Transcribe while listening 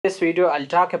This video I'll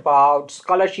talk about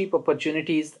scholarship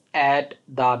opportunities at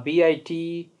the BIT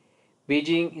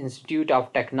Beijing Institute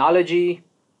of Technology.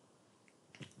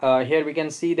 Here we can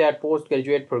see that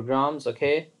postgraduate programs.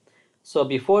 Okay, so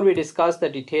before we discuss the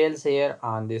details here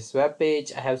on this web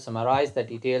page, I have summarized the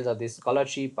details of this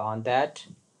scholarship on that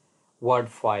Word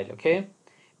file. Okay,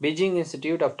 Beijing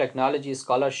Institute of Technology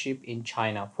scholarship in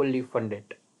China, fully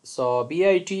funded. So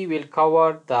BIT will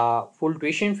cover the full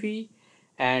tuition fee,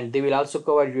 and they will also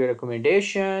cover your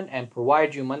accommodation and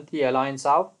provide you monthly allowance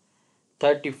of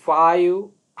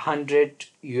 3,500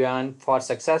 yuan for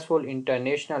successful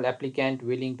international applicant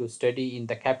willing to study in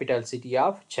the capital city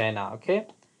of China. Okay,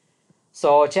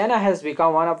 so China has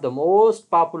become one of the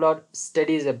most popular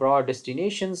studies abroad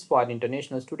destinations for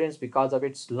international students because of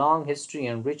its long history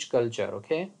and rich culture.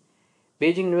 Okay,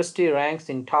 Beijing University ranks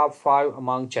in top 5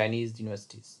 among Chinese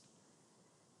universities.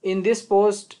 In this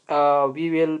post, we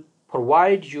will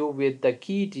provide you with the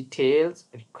key details,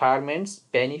 requirements,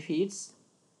 benefits,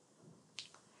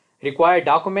 required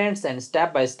documents, and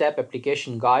step-by-step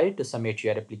application guide to submit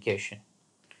your application.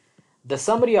 The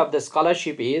summary of the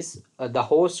scholarship is the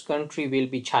host country will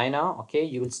be China. Okay,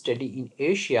 you will study in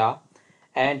Asia,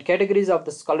 and categories of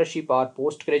the scholarship are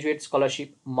postgraduate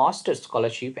scholarship, master's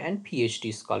scholarship, and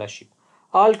PhD scholarship.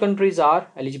 All countries are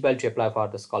eligible to apply for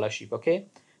the scholarship. Okay,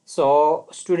 so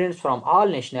students from all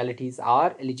nationalities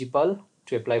are eligible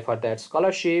to apply for that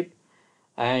scholarship,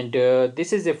 and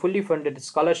this is a fully funded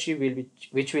scholarship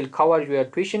which will cover your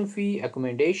tuition fee,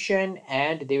 accommodation,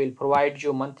 and they will provide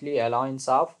you monthly allowance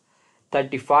of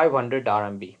 3,500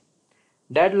 RMB.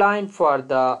 Deadline for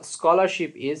the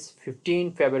scholarship is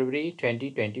 15 February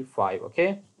 2025.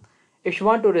 Okay, if you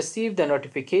want to receive the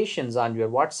notifications on your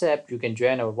WhatsApp, you can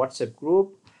join our WhatsApp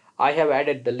group. I have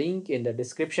added the link in the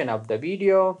description of the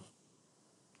video,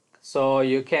 so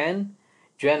you can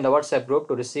join the WhatsApp group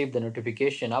to receive the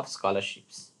notification of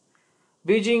scholarships.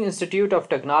 Beijing Institute of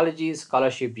Technology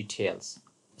scholarship details.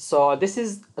 So this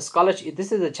is a scholarship.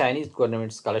 This is a Chinese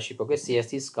government scholarship. Okay,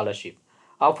 CSC Scholarship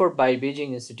offered by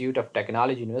Beijing Institute of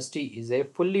Technology University is a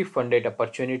fully funded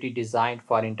opportunity designed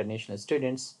for international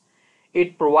students.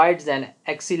 It provides an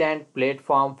excellent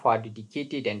platform for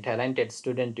dedicated and talented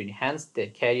students to enhance their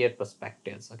career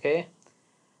perspectives. Okay,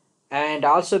 and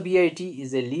also BIT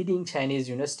is a leading Chinese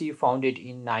university founded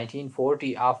in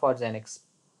 1940, offers an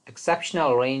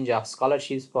exceptional range of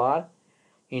scholarships for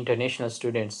international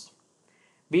students.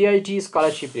 BIT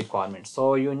scholarship requirements.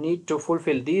 So you need to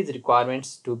fulfill these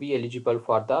requirements to be eligible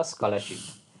for the scholarship.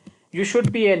 You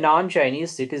should be a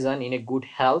non-Chinese citizen in a good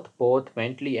health, both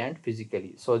mentally and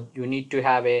physically. So you need to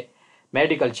have a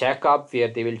medical checkup where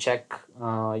they will check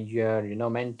your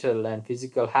mental and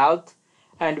physical health,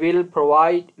 and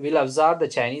will observe the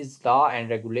Chinese law and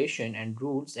regulation and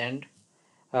rules and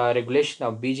regulation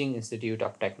of Beijing Institute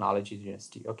of Technology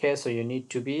University. Okay, so you need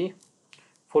to be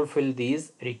fulfill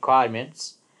these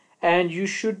requirements, and you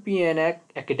should be an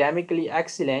academically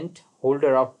excellent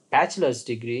holder of bachelor's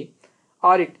degree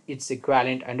or its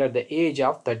equivalent under the age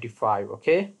of 35.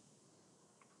 Okay,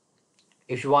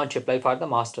 if you want to apply for the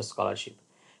master's scholarship,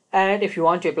 and if you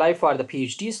want to apply for the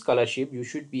PhD scholarship, you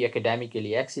should be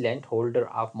academically excellent holder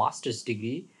of master's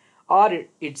degree or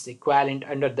its equivalent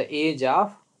under the age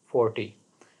of 40.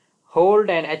 Hold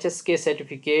an HSK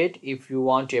certificate if you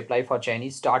want to apply for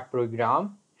Chinese START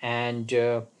program and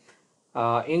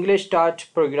English START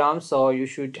program. So you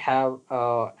should have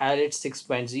IELTS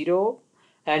 6.0,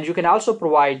 and you can also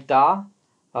provide the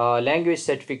language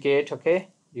certificate. Okay,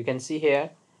 you can see here.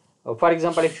 For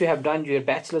example, if you have done your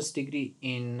bachelor's degree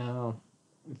in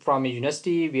from a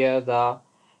university where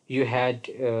you had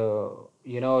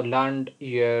learned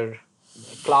your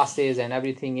classes and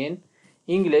everything in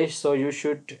English, so you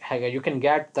can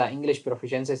get the English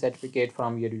proficiency certificate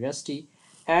from your university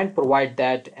and provide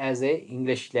that as a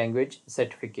English language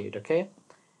certificate. Okay,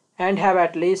 and have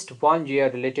at least 1 year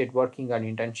related working on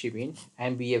internship in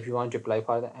MBA if you want to apply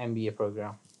for the MBA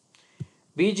program.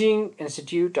 Beijing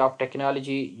Institute of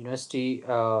Technology University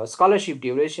scholarship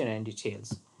duration and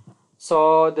details.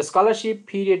 So the scholarship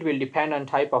period will depend on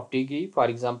type of degree. For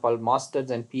example, masters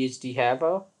and PhD have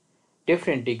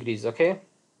different degrees. Okay,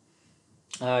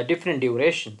 different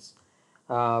durations.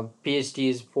 PhD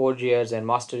is 4 years and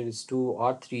master is 2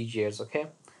 or 3 years. Okay,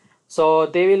 so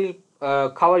they will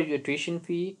cover your tuition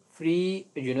fee, free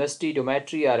university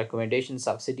dormitory or accommodation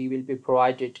subsidy will be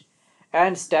provided,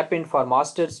 and stipend for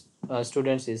master's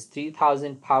students is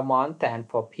 3,000 per month, and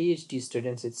for PhD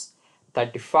students it's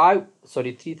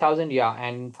 3,000, yeah,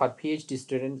 and for PhD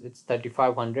students it's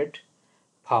 3,500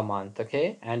 per month.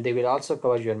 Okay, and they will also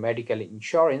cover your medical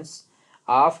insurance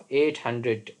of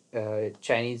 800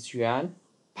 Chinese yuan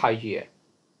per year.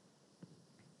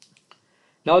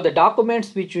 Now the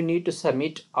documents which you need to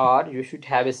submit are, you should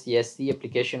have a CSC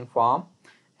application form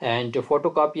and a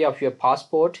photocopy of your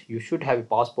passport. You should have a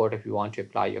passport if you want to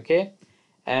apply, okay?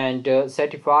 And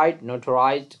certified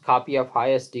notarized copy of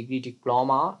highest degree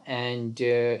diploma, and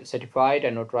certified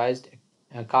and notarized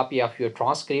copy of your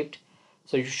transcript.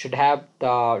 So you should have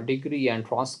the degree and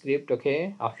transcript,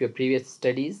 okay, of your previous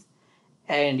studies,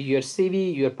 and your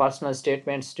CV, your personal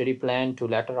statement, study plan to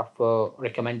letter of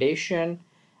recommendation,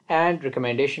 and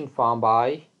recommendation form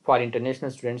by for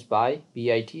international students by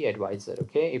BIT advisor.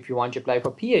 Okay, if you want to apply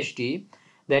for PhD,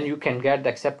 then you can get the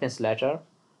acceptance letter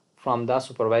from the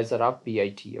supervisor of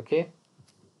BIT. Okay,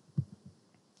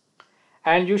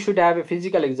 and you should have a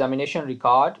physical examination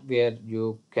record where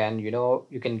you can,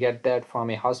 you can get that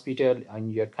from a hospital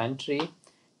in your country.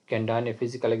 You can done a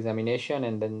physical examination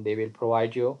and then they will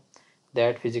provide you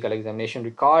that physical examination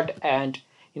record. And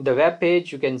in the web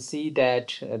page you can see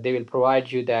that they will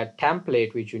provide you that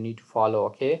template which you need to follow.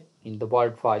 Okay, in the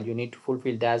Word file you need to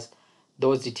fulfill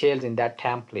those details in that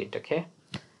template. Okay,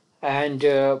 and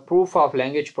proof of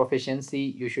language proficiency,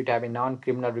 you should have a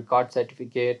non-criminal record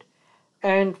certificate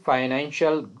and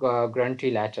financial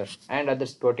guarantee letter and other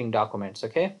supporting documents.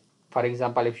 Okay, for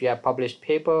example, if you have published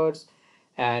papers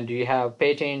and you have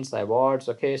patents, awards,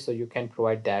 okay, so you can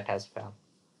provide that as well.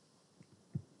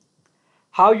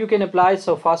 How you can apply?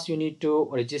 So first you need to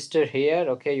register here.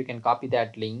 Okay, you can copy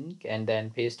that link and then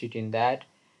paste it in that,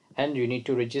 and you need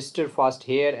to register first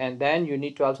here, and then you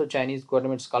need to also Chinese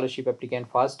government scholarship applicant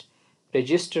first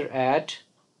register at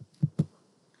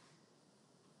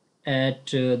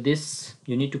this.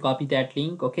 You need to copy that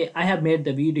link. Okay, I have made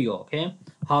the video, okay,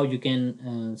 how you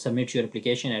can submit your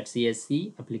application at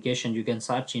CSC application. You can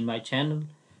search in my channel,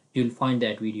 you'll find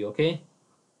that video. Okay,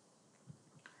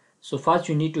 so first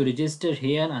you need to register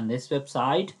here on this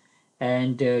website,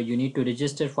 and you need to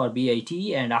register for BIT,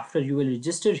 and after you will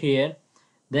register here,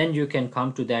 then you can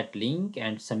come to that link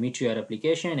and submit your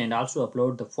application and also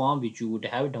upload the form which you would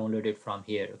have downloaded from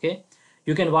here. Okay,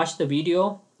 you can watch the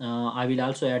video. I will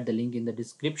also add the link in the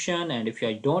description, and if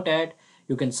I don't add,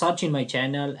 you can search in my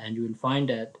channel and you will find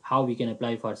that how we can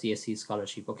apply for CSC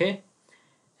scholarship. Okay,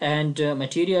 and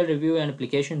material review and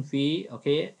application fee.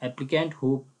 Okay, applicant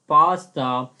who pass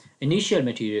the initial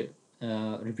material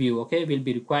review, okay, will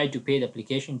be required to pay the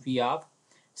application fee of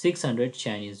 600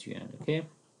 Chinese yuan. Okay,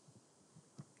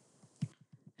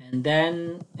 and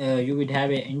then you would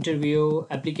have an interview.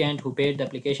 Applicant who paid the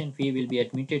application fee will be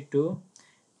admitted to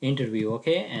interview.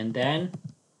 Okay, and then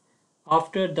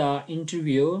after the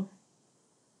interview,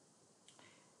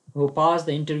 who passed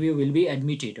the interview will be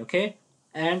admitted. Okay,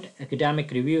 and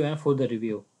academic review and further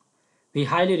review. We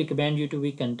highly recommend you to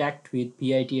be contact with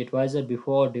PIT advisor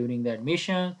before during the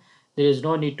admission. There is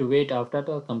no need to wait after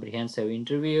the comprehensive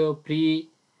interview,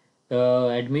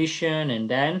 admission, and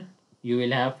then you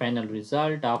will have final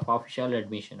result of official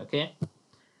admission. Okay,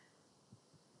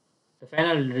 the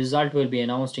final result will be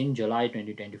announced in July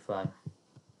 2025.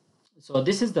 So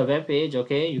this is the web page.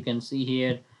 Okay, you can see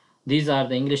here these are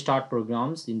the English start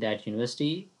programs in that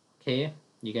university. Okay,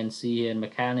 you can see here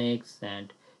mechanics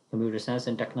and computer science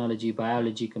and technology,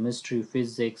 biology, chemistry,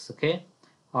 physics, okay,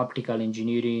 optical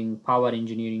engineering, power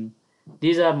engineering.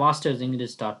 These are masters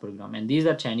English start program, and these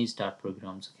are Chinese start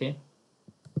programs. Okay,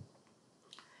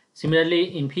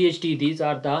 similarly in PhD these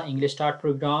are the English start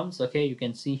programs. Okay, you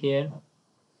can see here,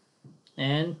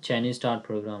 and Chinese start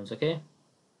programs. Okay,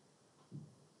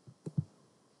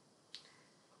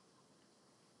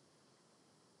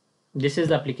 this is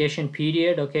the application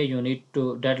period. Okay, you need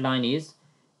to, deadline is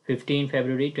 15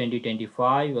 February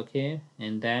 2025. Okay,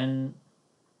 and then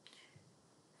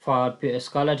for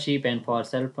scholarship and for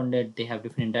self-funded they have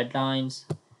different deadlines,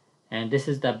 and this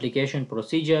is the application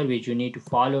procedure which you need to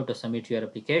follow to submit your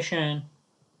application.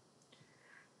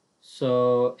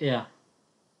 So yeah,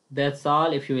 that's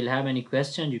all. If you will have any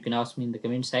question, you can ask me in the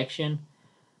comment section.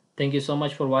 Thank you so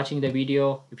much for watching the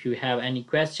video. If you have any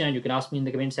question, you can ask me in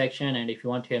the comment section, and if you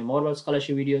want to hear more about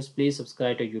scholarship videos, please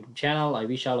subscribe to our YouTube channel. I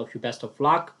wish all of you best of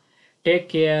luck. Take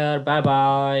care. Bye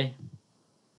bye.